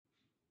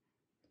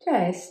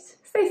Cześć,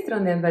 z tej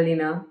strony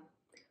Ewelina.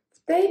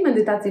 W tej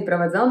medytacji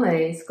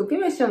prowadzonej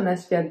skupimy się na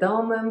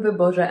świadomym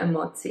wyborze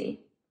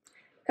emocji.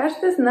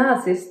 Każdy z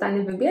nas jest w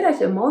stanie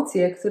wybierać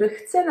emocje, których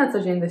chce na co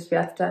dzień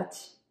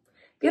doświadczać.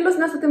 Wielu z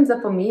nas o tym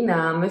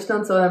zapomina,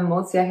 myśląc o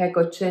emocjach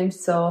jako czymś,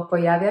 co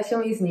pojawia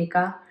się i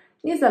znika,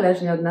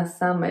 niezależnie od nas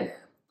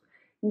samych.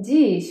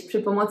 Dziś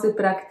przy pomocy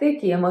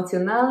praktyki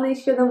emocjonalnej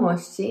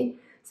świadomości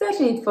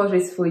zacznij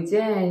tworzyć swój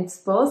dzień w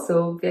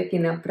sposób, w jaki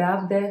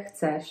naprawdę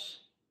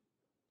chcesz.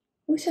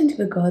 Usiądź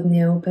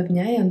wygodnie,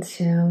 upewniając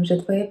się, że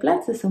Twoje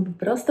plecy są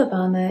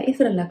wyprostowane i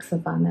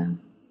zrelaksowane.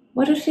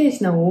 Możesz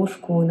siedzieć na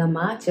łóżku, na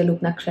macie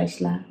lub na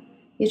krześle.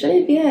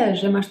 Jeżeli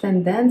wiesz, że masz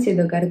tendencję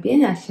do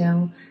garbienia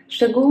się,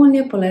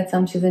 szczególnie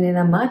polecam siedzenie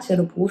na macie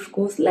lub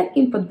łóżku z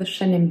lekkim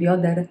podwyższeniem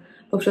bioder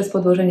poprzez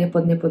podłożenie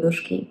pod nie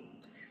poduszki.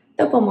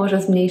 To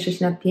pomoże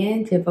zmniejszyć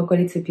napięcie w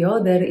okolicy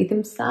bioder i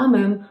tym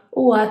samym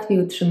ułatwi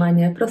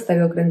utrzymanie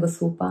prostego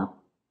kręgosłupa.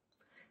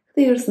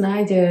 Gdy już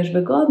znajdziesz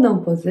wygodną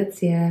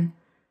pozycję,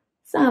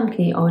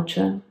 zamknij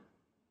oczy.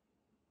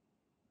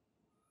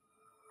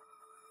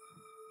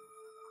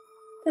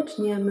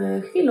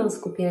 Zaczniemy chwilą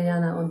skupienia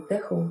na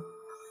oddechu.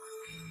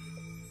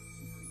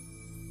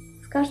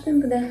 Z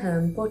każdym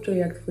wdechem poczuj,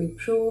 jak Twój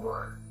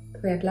brzuch,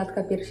 Twoja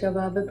klatka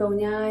piersiowa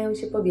wypełniają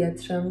się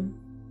powietrzem.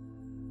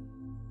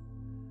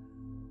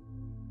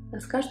 A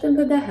z każdym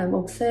wydechem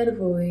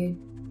obserwuj,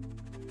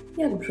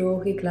 jak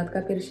brzuch i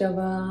klatka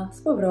piersiowa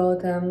z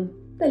powrotem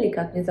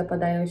delikatnie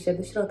zapadają się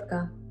do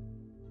środka.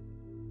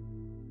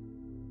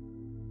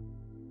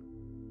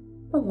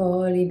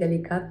 Powoli,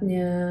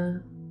 delikatnie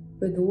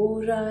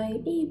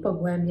wydłużaj i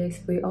pogłębiaj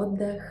swój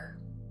oddech.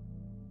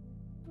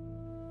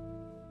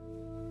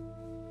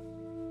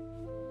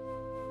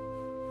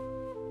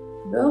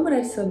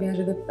 Wyobraź sobie,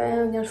 że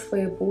wypełniasz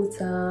swoje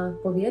płuca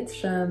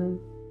powietrzem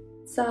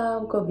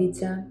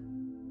całkowicie.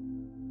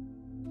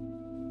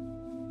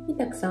 I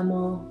tak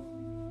samo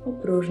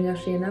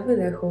opróżniasz je na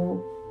wydechu.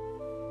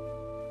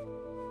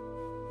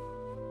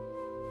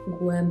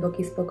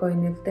 Głęboki,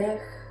 spokojny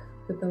wdech,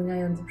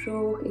 wypełniając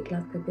brzuch i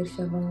klatkę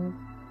piersiową.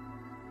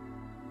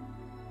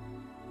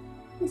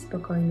 I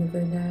spokojny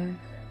wydech.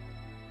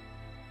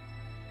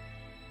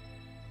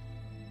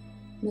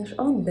 Nasz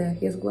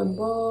oddech jest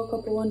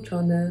głęboko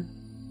połączony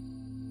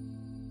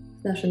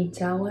z naszym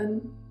ciałem,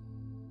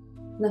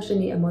 z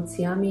naszymi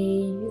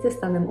emocjami i ze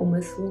stanem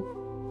umysłu.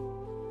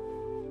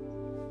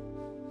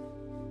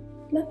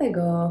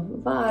 Dlatego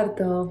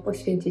warto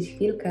poświęcić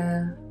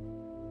chwilkę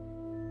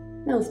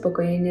na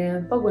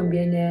uspokojenie,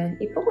 pogłębienie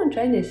i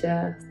połączenie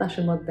się z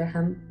naszym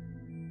oddechem.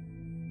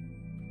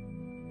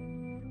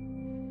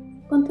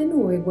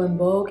 Kontynuuj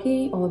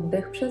głęboki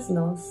oddech przez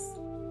nos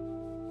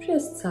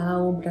przez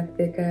całą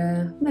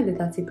praktykę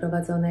medytacji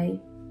prowadzonej.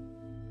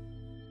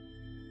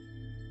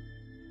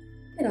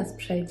 Teraz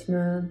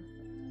przejdźmy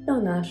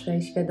do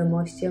naszej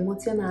świadomości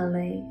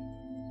emocjonalnej.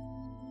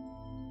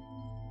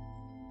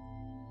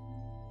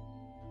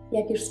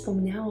 Jak już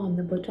wspomniałam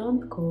na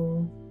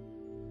początku,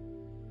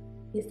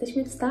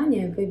 jesteśmy w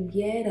stanie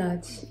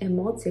wybierać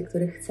emocje,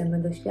 których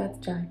chcemy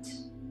doświadczać.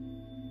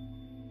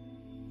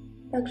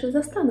 Także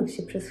zastanów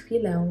się przez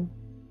chwilę,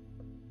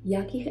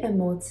 jakich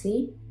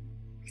emocji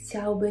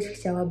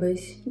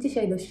chciałabyś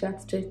dzisiaj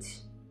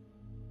doświadczyć.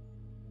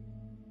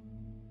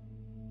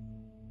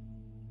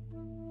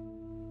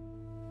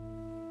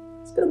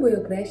 Spróbuj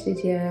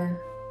określić je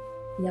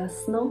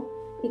jasno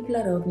i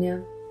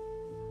klarownie.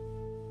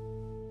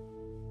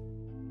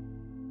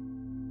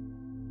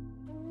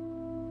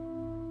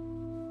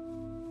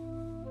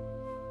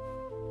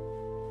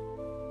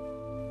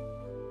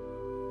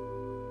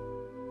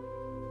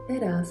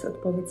 Teraz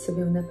odpowiedz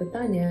sobie na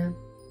pytanie,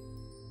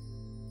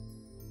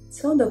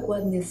 co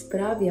dokładnie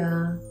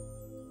sprawia,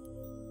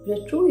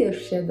 że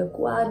czujesz się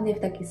dokładnie w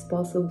taki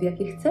sposób, w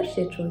jaki chcesz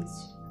się czuć.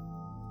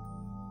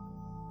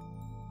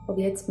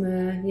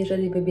 Powiedzmy,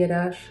 jeżeli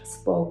wybierasz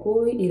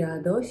spokój i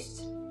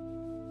radość,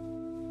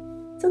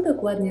 co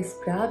dokładnie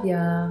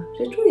sprawia,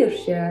 że czujesz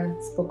się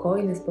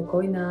spokojny,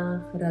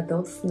 spokojna,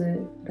 radosny,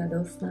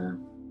 radosna.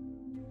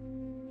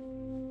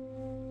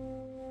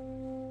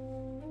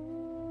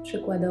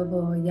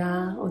 Przykładowo,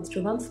 ja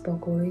odczuwam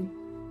spokój,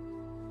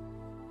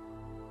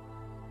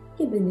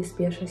 kiedy nie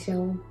spieszę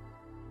się,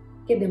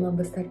 kiedy mam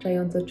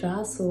wystarczająco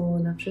czasu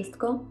na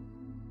wszystko.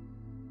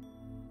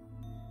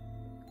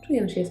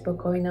 Czuję się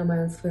spokojna,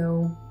 mając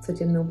swoją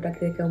codzienną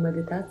praktykę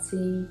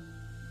medytacji,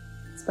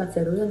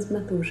 spacerując w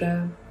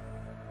naturze.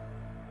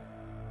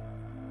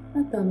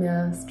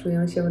 Natomiast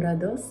czuję się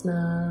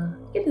radosna,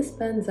 kiedy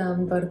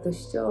spędzam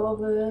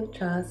wartościowy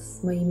czas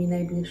z moimi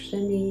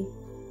najbliższymi,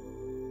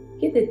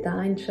 kiedy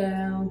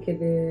tańczę,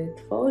 kiedy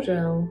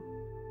tworzę.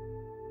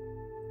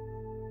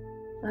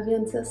 A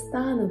więc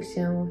zastanów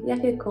się,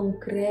 jakie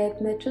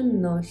konkretne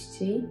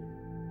czynności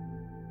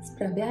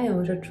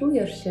sprawiają, że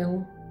czujesz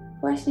się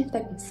właśnie w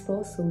taki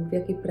sposób, w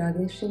jaki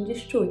pragniesz się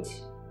dziś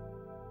czuć.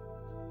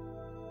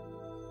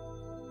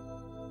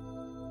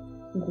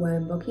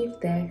 Głęboki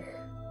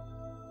wdech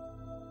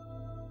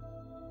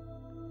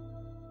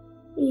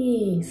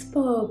i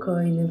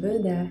spokojny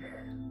wydech.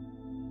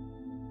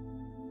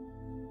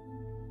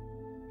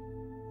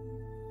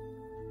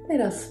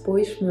 Teraz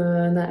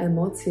spójrzmy na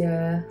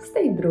emocje z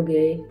tej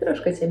drugiej,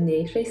 troszkę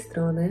ciemniejszej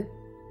strony.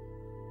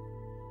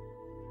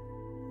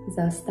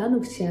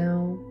 Zastanów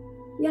się,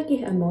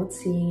 jakich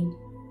emocji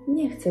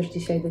nie chcesz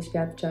dzisiaj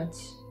doświadczać.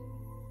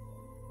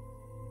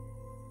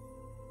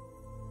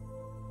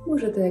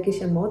 Może to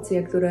jakieś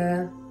emocje,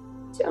 które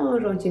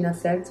ciążą Ci na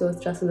sercu od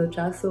czasu do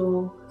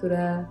czasu,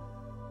 które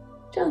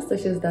często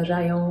się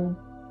zdarzają,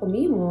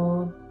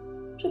 pomimo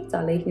że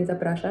wcale ich nie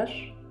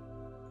zapraszasz.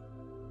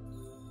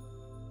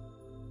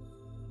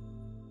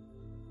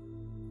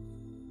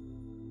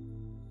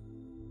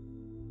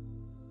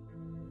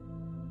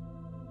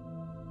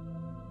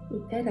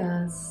 I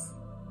teraz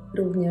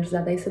również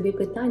zadaj sobie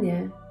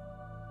pytanie,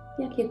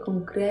 jakie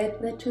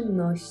konkretne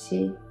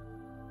czynności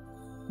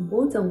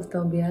budzą w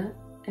Tobie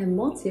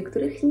emocje,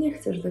 których nie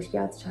chcesz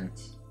doświadczać.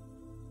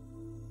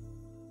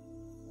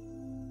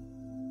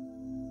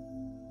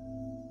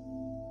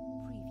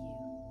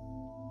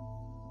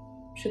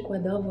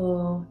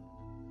 Przykładowo,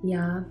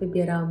 ja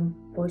wybieram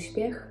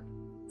pośpiech,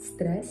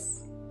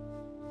 stres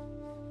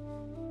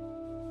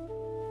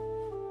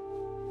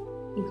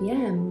i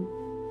wiem,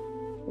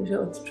 że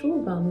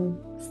odczuwam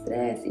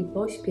stres i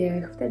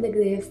pośpiech wtedy,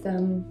 gdy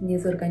jestem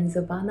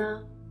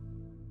niezorganizowana,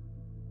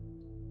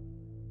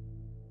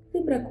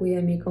 gdy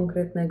brakuje mi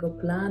konkretnego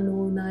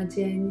planu na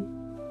dzień,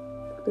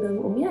 w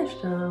którym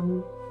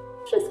umieszczam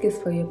wszystkie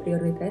swoje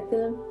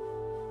priorytety.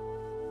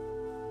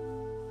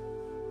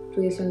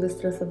 Czuję się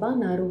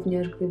zestresowana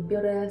również, gdy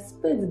biorę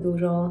zbyt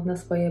dużo na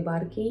swoje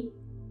barki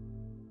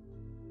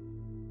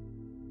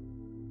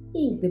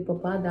i gdy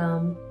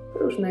popadam w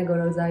różnego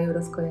rodzaju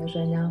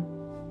rozkojarzenia.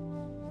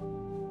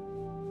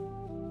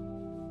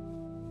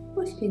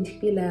 Poświęć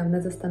chwilę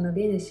na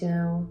zastanowienie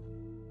się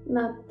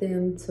nad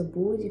tym, co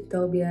budzi w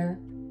Tobie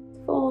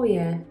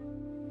Twoje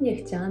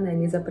niechciane,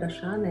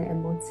 niezapraszane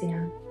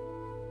emocje.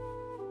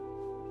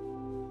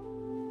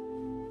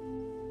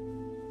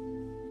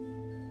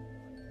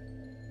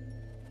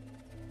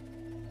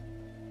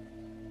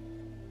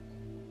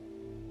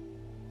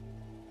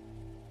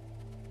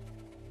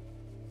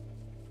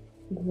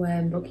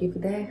 Głęboki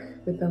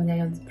wdech,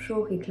 wypełniając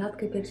brzuch i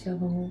klatkę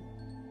piersiową.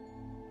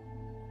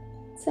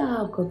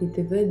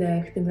 Całkowity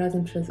wydech, tym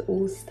razem przez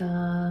usta,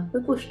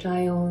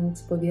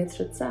 wypuszczając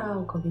powietrze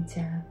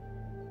całkowicie.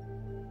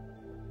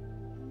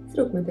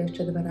 Zróbmy to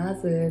jeszcze 2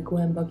 razy.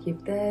 Głęboki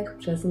wdech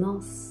przez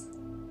nos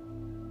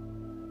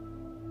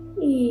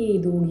i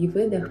długi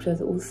wydech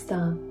przez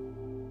usta.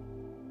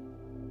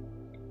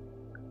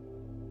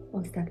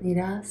 Ostatni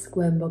raz.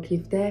 Głęboki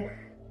wdech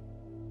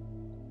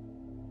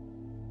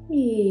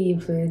i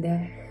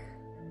wydech.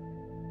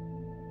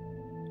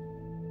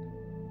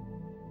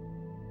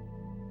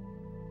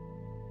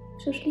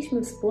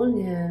 Przeszliśmy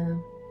wspólnie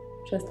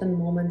przez ten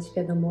moment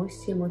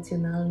świadomości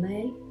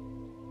emocjonalnej.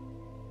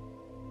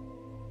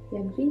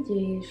 Jak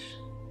widzisz,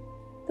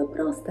 to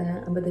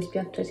proste, aby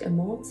doświadczać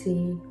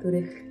emocji,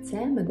 których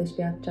chcemy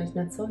doświadczać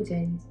na co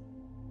dzień.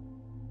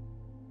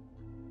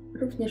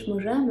 Również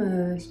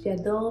możemy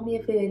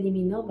świadomie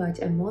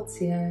wyeliminować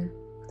emocje,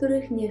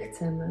 których nie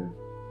chcemy.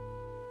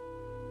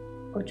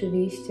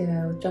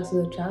 Oczywiście od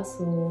czasu do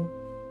czasu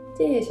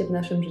dzieje się w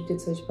naszym życiu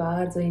coś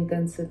bardzo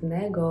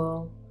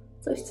intensywnego,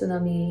 coś, co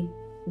nami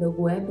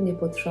dogłębnie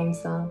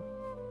potrząsa.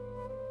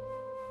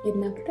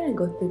 Jednak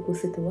tego typu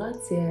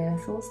sytuacje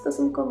są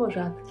stosunkowo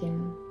rzadkie.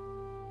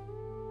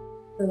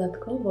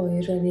 Dodatkowo,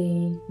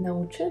 jeżeli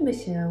nauczymy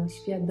się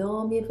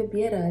świadomie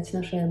wybierać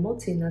nasze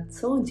emocje na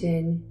co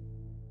dzień,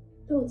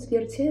 to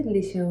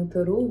odzwierciedli się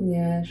to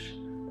również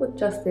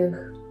podczas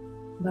tych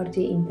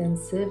bardziej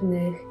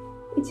intensywnych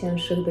i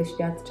cięższych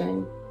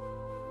doświadczeń.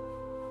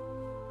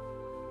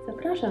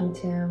 Zapraszam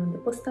Cię do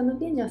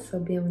postanowienia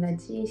sobie na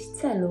dziś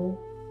celu,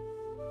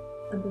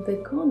 aby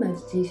wykonać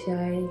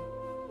dzisiaj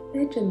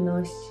te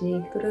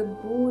czynności, które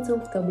budzą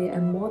w Tobie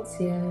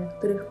emocje,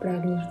 których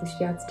pragniesz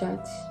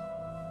doświadczać.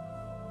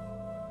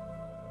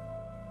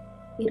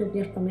 I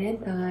również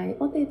pamiętaj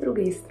o tej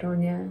drugiej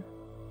stronie.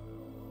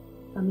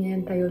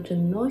 Pamiętaj o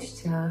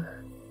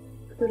czynnościach,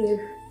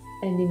 których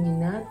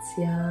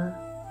eliminacja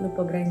lub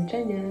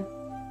ograniczenie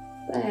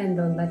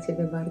będą dla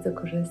Ciebie bardzo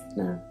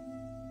korzystne.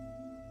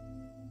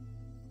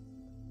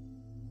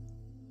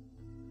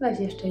 Weź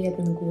jeszcze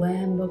jeden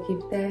głęboki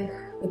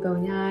wdech,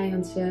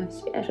 wypełniając się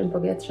świeżym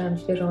powietrzem,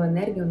 świeżą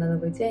energią na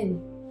nowy dzień.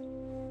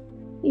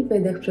 I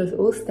wydech przez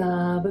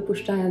usta,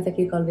 wypuszczając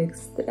jakikolwiek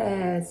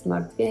stres,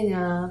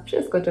 martwienia,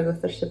 wszystko, czego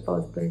chcesz się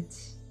pozbyć.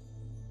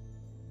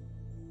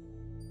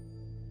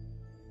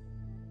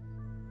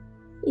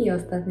 I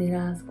ostatni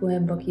raz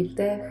głęboki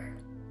wdech.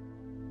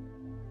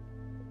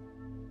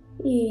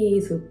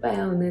 I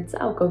zupełny,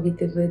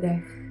 całkowity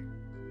wydech.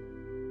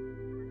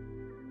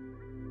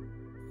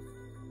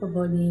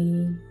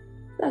 Powoli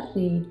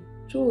zacznij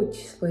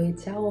czuć swoje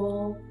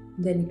ciało,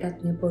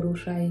 delikatnie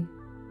poruszaj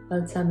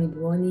palcami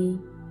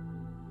dłoni.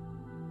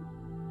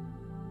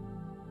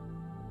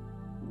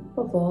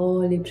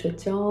 Powoli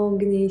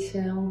przeciągnij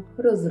się,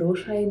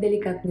 rozruszaj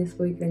delikatnie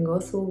swój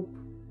kręgosłup.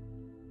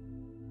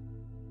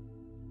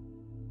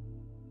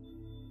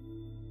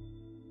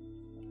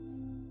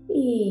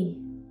 I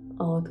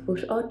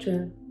otwórz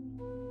oczy.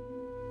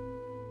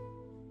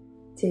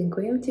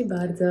 Dziękuję Ci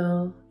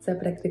bardzo za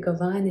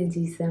praktykowanie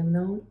dziś ze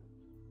mną.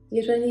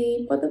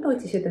 Jeżeli podobał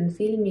Ci się ten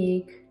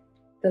filmik,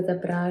 to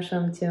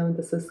zapraszam Cię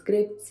do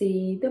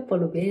subskrypcji, do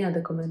polubienia,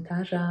 do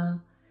komentarza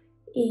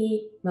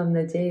i mam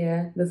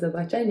nadzieję do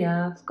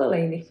zobaczenia w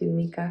kolejnych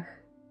filmikach.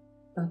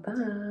 Pa, pa!